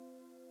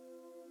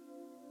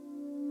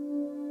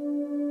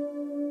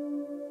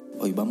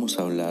Hoy vamos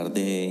a hablar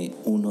de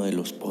uno de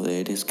los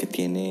poderes que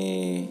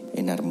tiene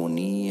en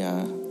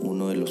armonía,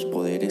 uno de los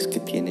poderes que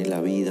tiene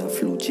la vida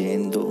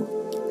fluyendo.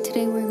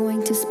 Today we're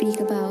going to speak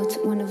about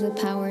one of the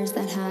powers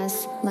that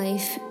has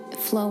life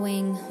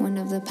flowing, one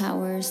of the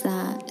powers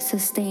that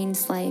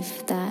sustains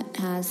life, that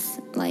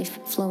has life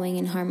flowing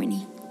in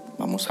harmony.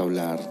 Vamos a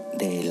hablar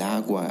del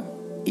agua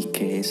y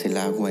qué es el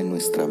agua en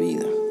nuestra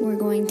vida. We're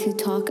going to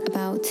talk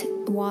about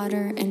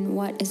water and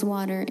what is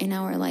water in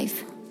our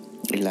life.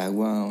 El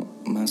agua,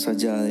 más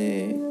allá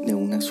de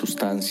una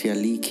sustancia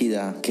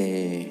líquida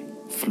que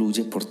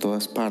fluye por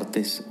todas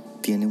partes,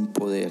 tiene un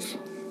poder.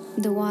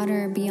 The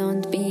water,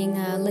 beyond being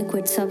a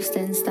liquid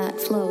substance that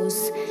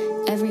flows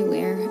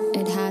everywhere,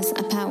 it has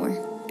a power.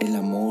 El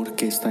amor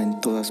que está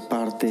en todas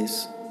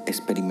partes,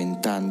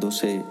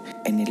 experimentándose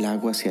en el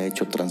agua, se ha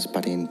hecho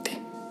transparente.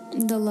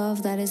 The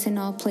love that is in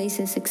all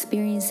places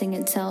experiencing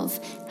itself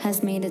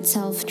has made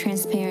itself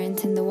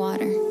transparent in the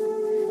water.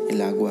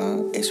 El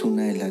agua es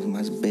una de las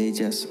más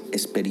bellas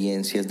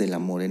experiencias del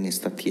amor en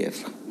esta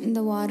tierra.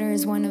 The water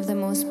is one of the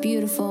most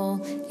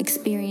beautiful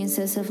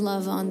experiences of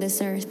love on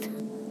this earth.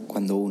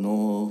 Cuando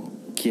uno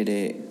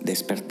quiere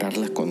despertar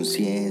la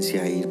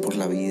conciencia e ir por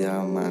la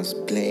vida más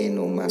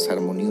pleno, más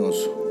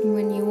armonioso,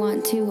 When you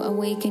want to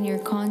awaken your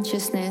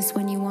consciousness,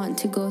 when you want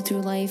to go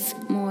through life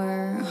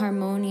more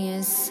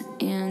harmonious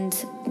and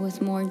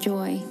with more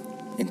joy,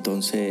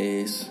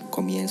 entonces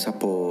comienza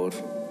por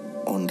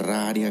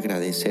honrar y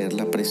agradecer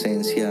la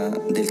presencia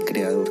del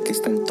Creador que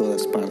está en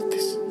todas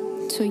partes.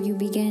 so you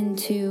begin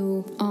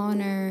to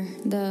honor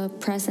the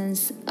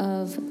presence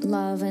of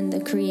love and the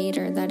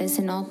Creator that is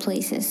in all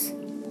places.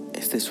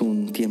 Este es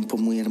un tiempo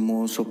muy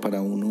hermoso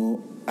para uno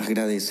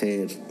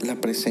agradecer la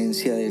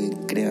presencia del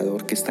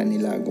Creador que está en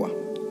el agua.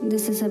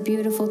 This is a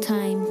beautiful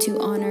time to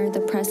honor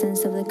the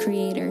presence of the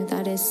Creator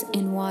that is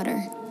in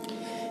water.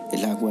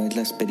 El agua es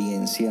la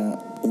experiencia,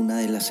 una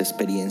de las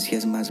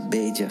experiencias más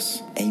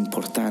bellas e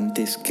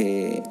importantes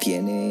que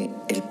tiene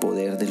el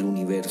poder del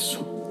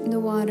universo. The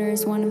water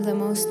is one of the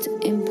most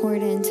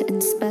important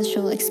and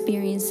special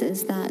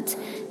experiences that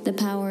the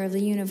power of the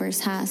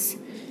universe has,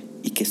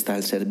 Y que está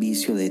al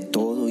servicio de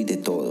todo y de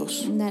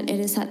todos that it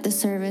is at the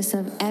service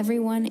of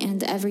everyone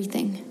and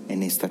everything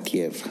en esta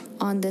tierra.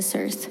 on this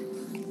earth.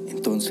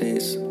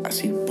 Entonces,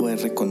 así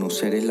puedes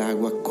reconocer el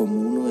agua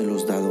como uno de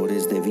los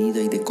dadores de vida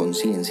y de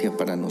conciencia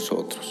para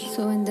nosotros.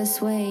 So in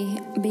this way,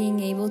 being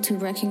able to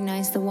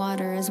recognize the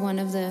water as one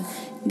of the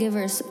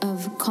givers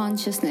of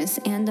consciousness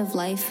and of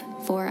life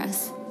for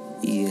us.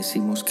 Y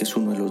decimos que es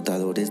uno de los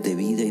dadores de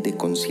vida y de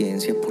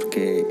conciencia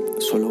porque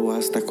solo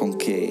basta con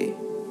que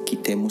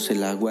quitemos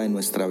el agua de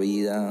nuestra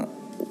vida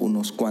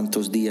unos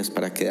cuantos días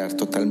para quedar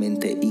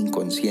totalmente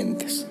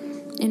inconscientes.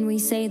 And we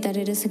say that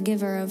it is a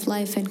giver of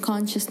life and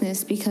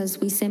consciousness because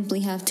we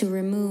simply have to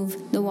remove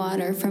the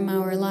water from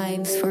our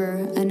lives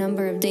for a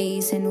number of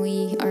days and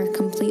we are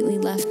completely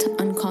left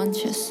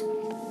unconscious.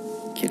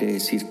 Quiere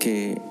decir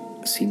que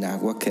sin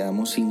agua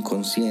quedamos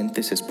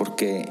inconscientes es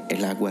porque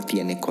el agua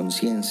tiene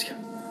conciencia.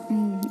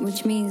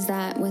 Which means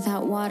that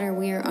without water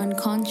we are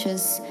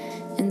unconscious,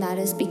 and that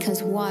is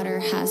because water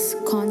has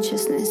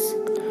consciousness.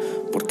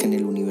 Porque en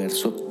el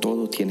universo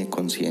todo tiene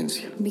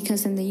conciencia.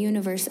 Because in the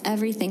universe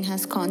everything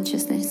has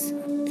consciousness.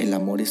 El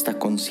amor está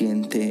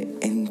consciente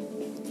en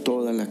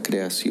toda la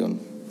creación.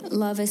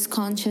 Love is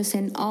conscious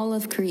in all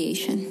of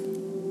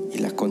creation. Y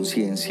la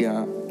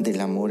conciencia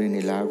del amor en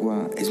el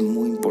agua es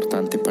muy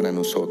importante para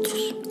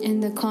nosotros.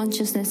 And the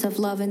consciousness of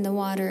love in the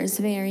water is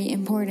very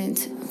important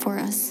for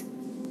us.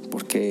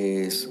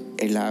 Porque es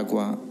el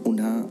agua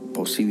una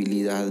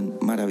posibilidad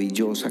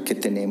maravillosa que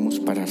tenemos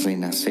para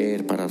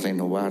renacer, para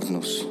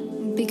renovarnos.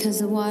 Because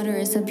the water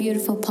is a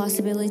beautiful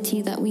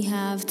possibility that we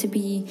have to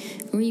be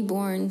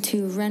reborn,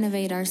 to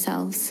renovate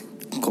ourselves.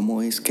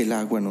 ¿Cómo es que el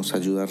agua nos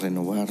ayuda a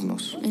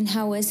renovarnos? And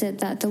how is it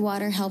that the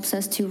water helps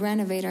us to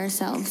renovate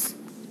ourselves?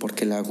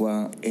 Porque el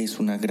agua es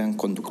una gran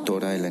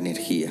conductora de la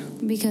energía.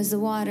 Because the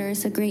water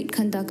is a great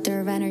conductor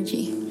of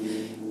energy.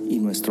 Y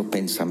nuestro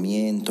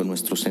pensamiento,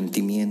 nuestro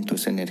sentimiento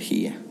es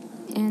energía.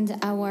 And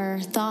our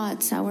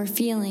thoughts, our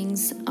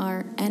feelings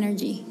are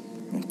energy.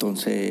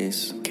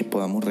 Entonces, que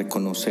podamos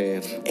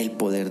reconocer el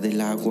poder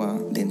del agua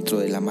dentro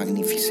de la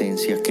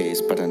magnificencia que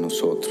es para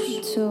nosotros.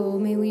 So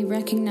may we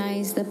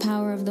recognize the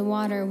power of the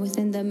water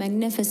within the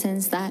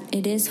magnificence that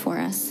it is for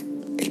us.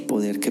 El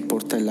poder que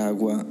porta el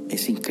agua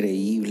es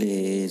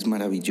increíble, es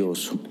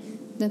maravilloso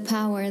The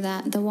power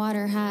that the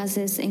water has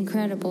is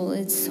incredible,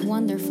 it's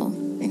wonderful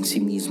en sí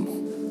mismo.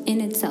 in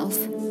itself.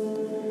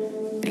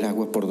 El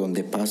agua por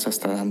donde pasa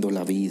está dando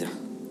la vida,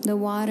 The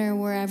water,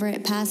 wherever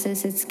it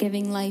passes, it's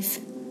giving life,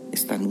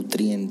 está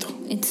nutriendo.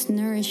 it's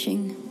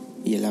nourishing.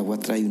 Y el agua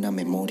trae una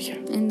memoria.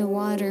 And the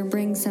water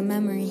brings a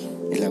memory.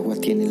 El agua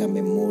tiene la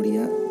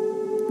memoria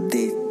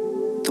de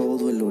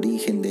todo el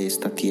origen de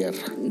esta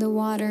tierra. The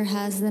water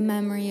has the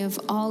memory of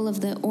all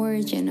of the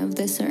origin of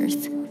this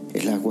earth.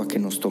 El agua que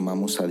nos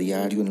tomamos a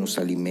diario en los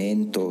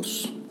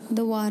alimentos.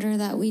 The water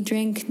that we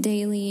drink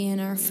daily in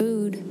our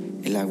food.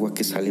 El agua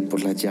que sale por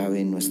la llave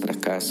en nuestra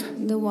casa.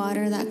 The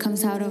water that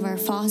comes out of our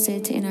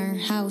faucet in our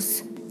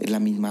house. Es la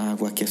misma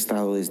agua que ha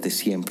estado desde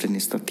siempre en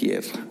esta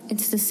tierra,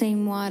 It's the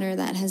same water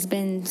that has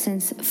been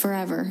since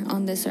forever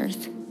on this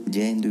earth.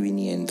 yendo y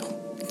viniendo,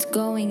 It's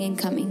going and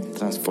coming,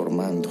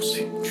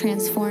 transformándose,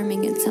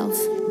 transforming itself,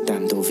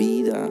 dando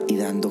vida y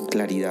dando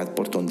claridad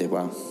por donde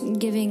va.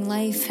 giving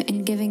life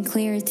and giving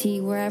clarity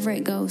wherever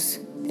it goes.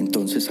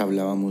 Entonces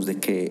hablábamos de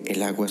que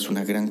el agua es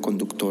una gran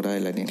conductora de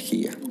la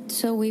energía.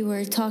 So we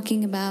were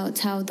talking about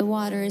how the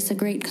water is a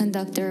great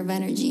conductor of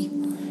energy.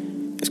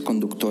 Es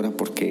conductora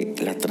porque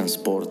la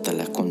transporta,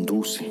 la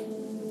conduce.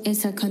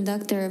 It's a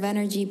conductor of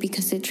energy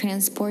because it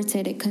transports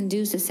it, it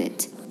conduces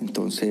it.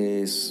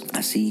 Entonces,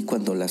 así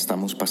cuando la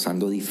estamos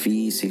pasando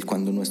difícil,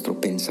 cuando nuestro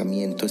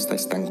pensamiento está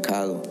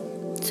estancado,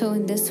 So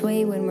in this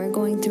way, when we're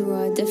going through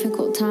a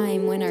difficult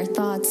time, when our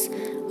thoughts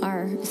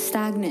are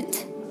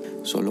stagnant,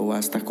 solo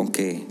basta con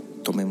que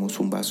tomemos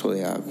un vaso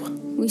de agua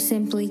we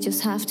simply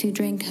just have to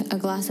drink a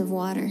glass of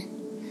water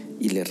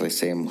y le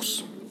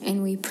recemos,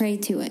 and we pray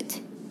to it,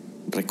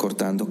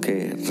 recordando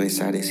que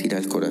rezar es ir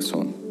al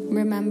corazón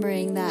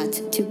remembering that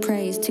to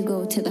pray is to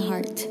go to the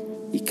heart,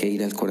 y que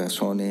ir al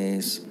corazón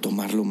es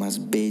tomar lo más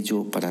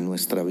bello para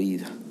nuestra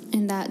vida.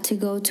 and that to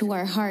go to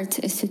our heart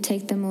is to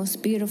take the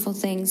most beautiful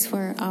things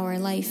for our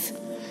life.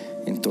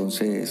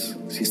 Entonces,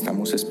 si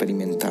estamos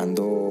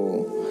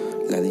experimentando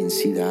la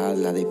densidad,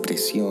 la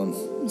depresión,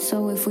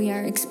 So if we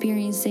are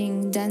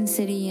experiencing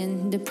density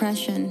and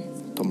depression,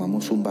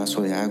 tomamos un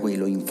vaso de agua y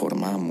lo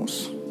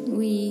informamos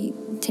we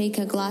take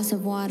a glass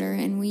of water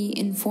and we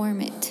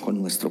inform it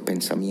con nuestro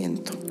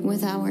pensamiento,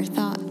 with our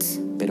thoughts,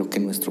 pero que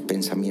nuestro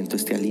pensamiento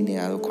esté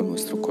alineado con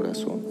nuestro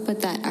corazón.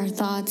 but that our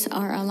thoughts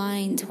are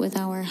aligned with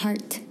our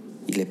heart.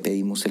 Y le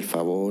pedimos el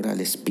favor al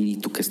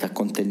espíritu que está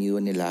contenido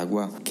en el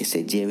agua que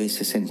se lleve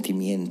ese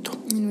sentimiento,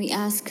 And we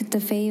ask the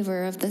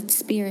favor of the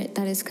spirit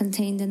that is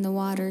contained in the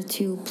water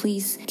to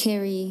please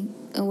carry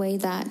away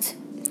that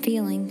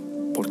feeling,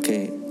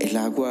 porque el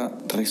agua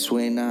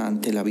resuena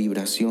ante la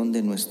vibración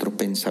de nuestro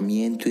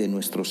pensamiento y de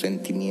nuestro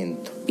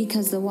sentimiento.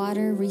 because the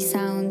water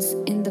resounds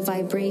in the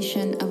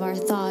vibration of our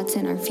thoughts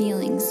and our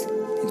feelings.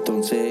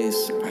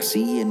 Entonces,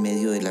 así en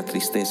medio de la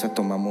tristeza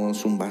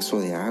tomamos un vaso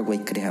de agua y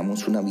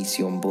creamos una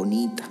visión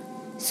bonita.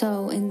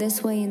 So in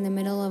this way, in the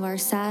middle of our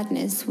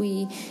sadness,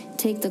 we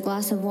take the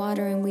glass of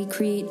water and we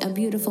create a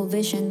beautiful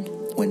vision,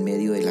 O en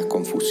medio de la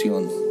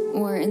confusión.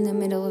 or in the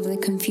middle of the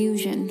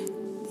confusion.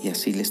 Y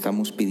así le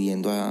estamos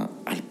pidiendo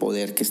al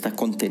poder que está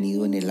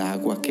contenido en el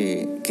agua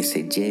que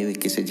se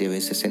lleve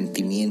ese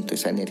sentimiento,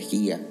 esa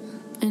energía.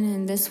 And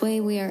in this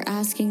way, we are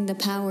asking the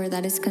power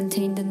that is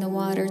contained in the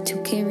water to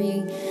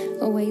carry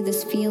away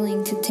this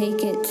feeling, to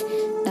take it,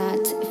 that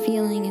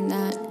feeling and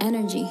that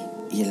energy.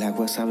 Y el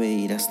agua sabe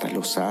ir hasta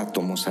los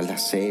átomos, a la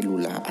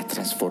célula, a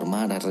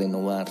transformar, a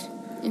renovar.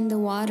 And the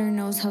water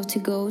knows how to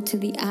go to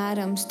the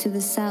atoms, to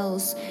the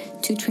cells,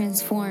 to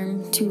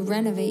transform, to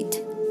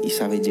renovate. Y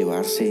sabe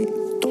llevarse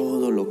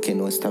todo lo que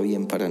no está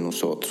bien para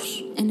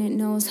nosotros. And it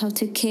knows how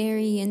to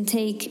carry and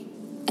take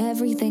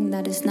everything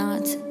that is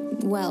not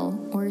well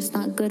or is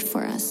not good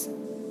for us.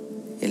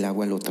 El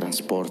agua lo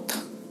transporta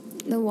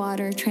The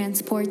water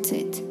transports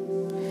it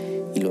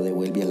y lo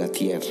devuelve a la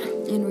tierra.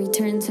 and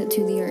returns it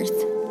to the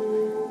earth.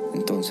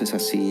 Entonces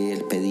así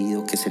el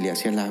pedido que se le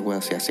hace al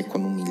agua se hace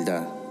con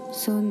humildad.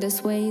 So in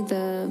this way,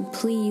 the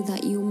plea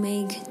that you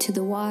make to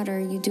the water,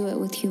 you do it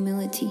with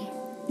humility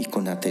Y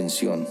con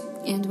atención,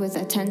 and with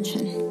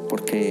attention,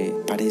 porque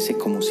parece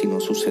como si no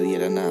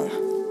sucediera nada.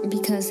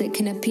 because it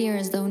can appear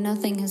as though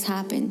nothing has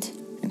happened.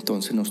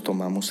 Entonces nos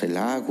tomamos el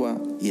agua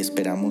y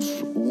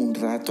esperamos un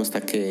rato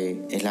hasta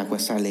que el agua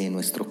sale de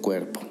nuestro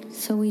cuerpo.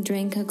 So we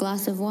drink a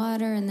glass of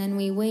water and then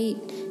we wait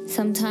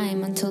some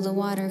time until the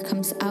water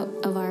comes out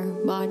of our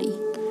body.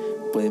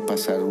 Puede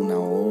pasar 1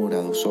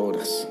 hora, 2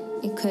 horas.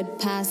 It could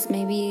pass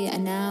maybe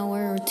an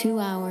hour or 2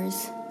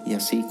 hours. Y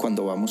así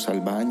cuando vamos al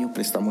baño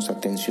prestamos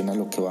atención a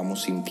lo que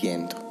vamos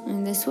sintiendo.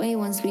 In this way,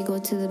 once we go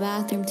to the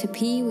bathroom to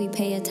pee, we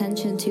pay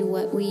attention to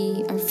what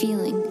we are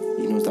feeling.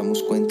 Y nos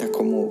damos cuenta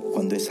como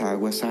cuando esa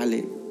agua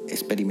sale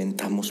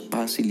experimentamos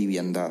paz y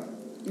liviandad.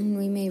 And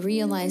we may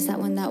realize that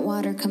when that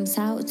water comes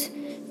out,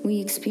 we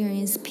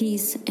experience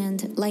peace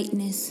and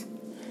lightness.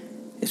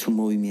 Es un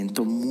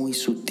movimiento muy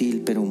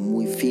sutil pero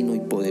muy fino y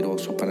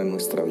poderoso para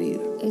nuestra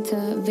vida. It's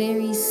a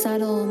very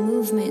subtle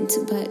movement,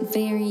 but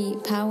very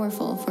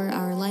powerful for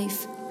our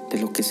life. De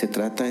lo que se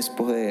trata es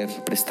poder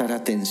prestar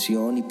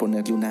atención y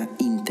ponerle una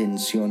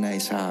intención a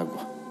esa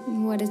agua.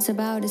 What it's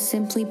about is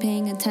simply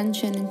paying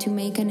attention and to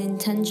make an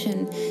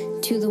intention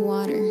to the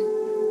water,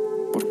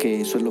 Porque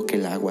eso es lo que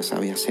el agua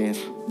sabe hacer.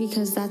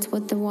 because that's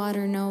what the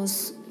water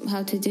knows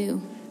how to do.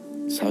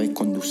 Sabe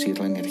conducir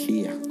la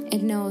energía.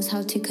 It knows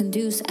how to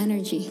conduce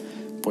energy.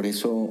 Por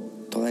eso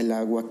toda el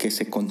agua que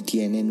se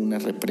contiene en una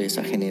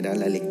represa genera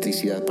la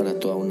electricidad para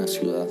toda una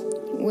ciudad.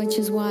 Which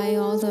is why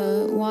all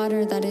the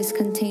water that is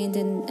contained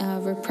in a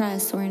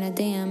repress or in a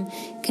dam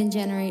can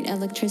generate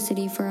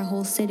electricity for a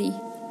whole city.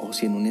 O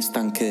si en un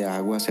estanque de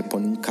agua se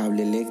pone un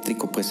cable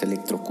eléctrico, pues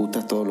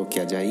electrocuta todo lo que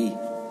haya ahí.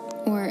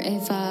 Or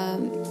if a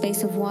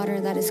base of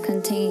water that is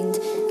contained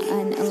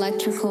an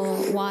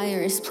electrical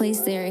wire is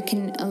placed there, it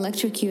can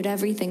electrocute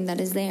everything that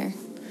is there.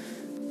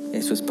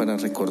 Eso es para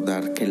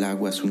recordar que el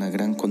agua es una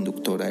gran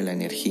conductora de la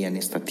energía en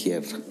esta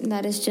tierra.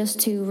 That is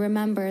just to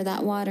remember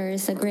that water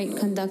is a great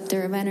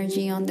conductor of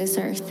energy on this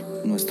earth.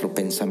 Nuestro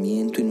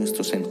pensamiento y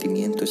nuestro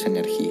sentimiento es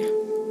energía.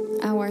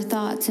 Our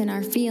thoughts and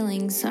our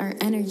feelings are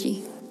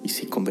energy. Y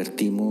si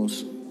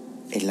convertimos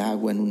el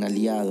agua en un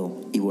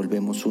aliado y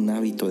volvemos un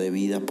hábito de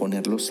vida,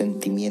 poner los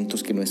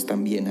sentimientos que no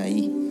están bien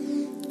ahí,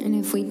 And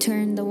if we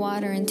turn the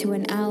water into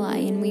an ally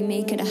and we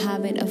make it a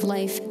habit of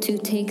life to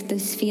take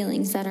these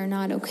feelings that are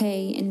not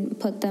okay and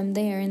put them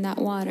there in that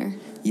water,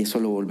 y eso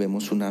lo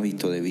volvemos un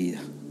hábito de vida,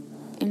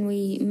 and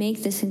we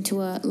make this into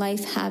a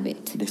life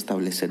habit, de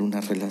establecer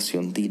una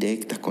relación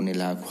directa con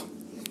el agua,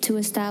 to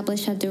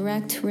establish a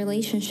direct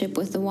relationship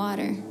with the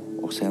water,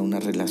 o sea, una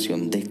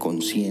relación de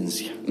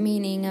conciencia,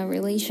 meaning a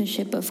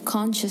relationship of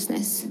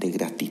consciousness, de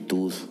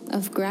gratitud.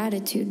 of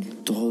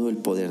gratitude. Todo el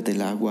poder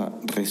del agua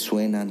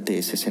resuena ante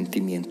ese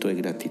sentimiento de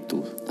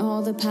gratitud.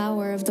 All the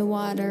power of the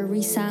water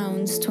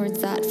resounds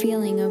towards that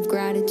feeling of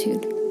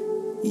gratitude,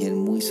 Y es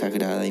muy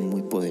sagrada y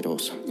muy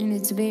poderosa, and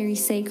it's very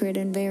sacred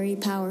and very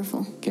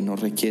powerful, que no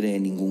requiere de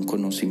ningún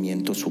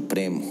conocimiento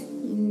supremo,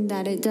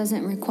 that it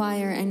doesn't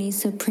require any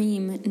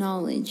supreme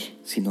knowledge,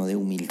 sino de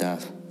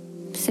humildad,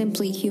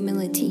 simply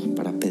humility,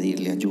 para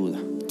pedirle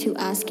ayuda. to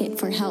ask it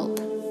for help.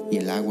 Y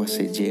el agua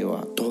se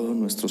lleva todos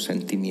nuestros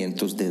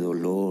sentimientos de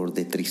dolor,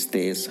 de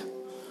tristeza,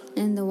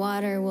 And the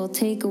water will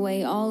take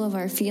away all of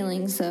our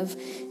feelings of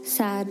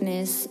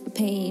sadness,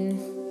 pain.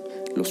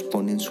 los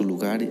pone en su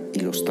lugar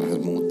y los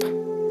transmuta.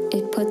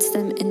 It puts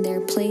them in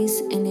their place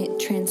and it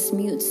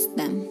transmutes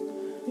them.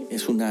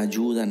 Es una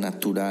ayuda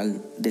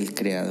natural del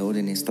Creador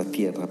en esta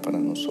tierra para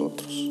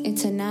nosotros.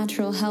 It's a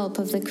natural help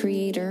of the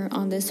Creator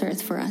on this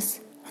earth for us.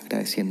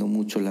 Agradeciendo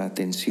mucho la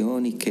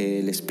atención y que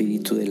el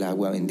Espíritu del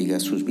agua bendiga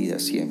sus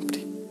vidas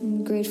siempre.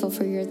 I'm grateful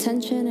for your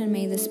attention, and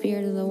may the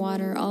Spirit of the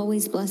water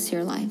always bless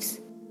your lives.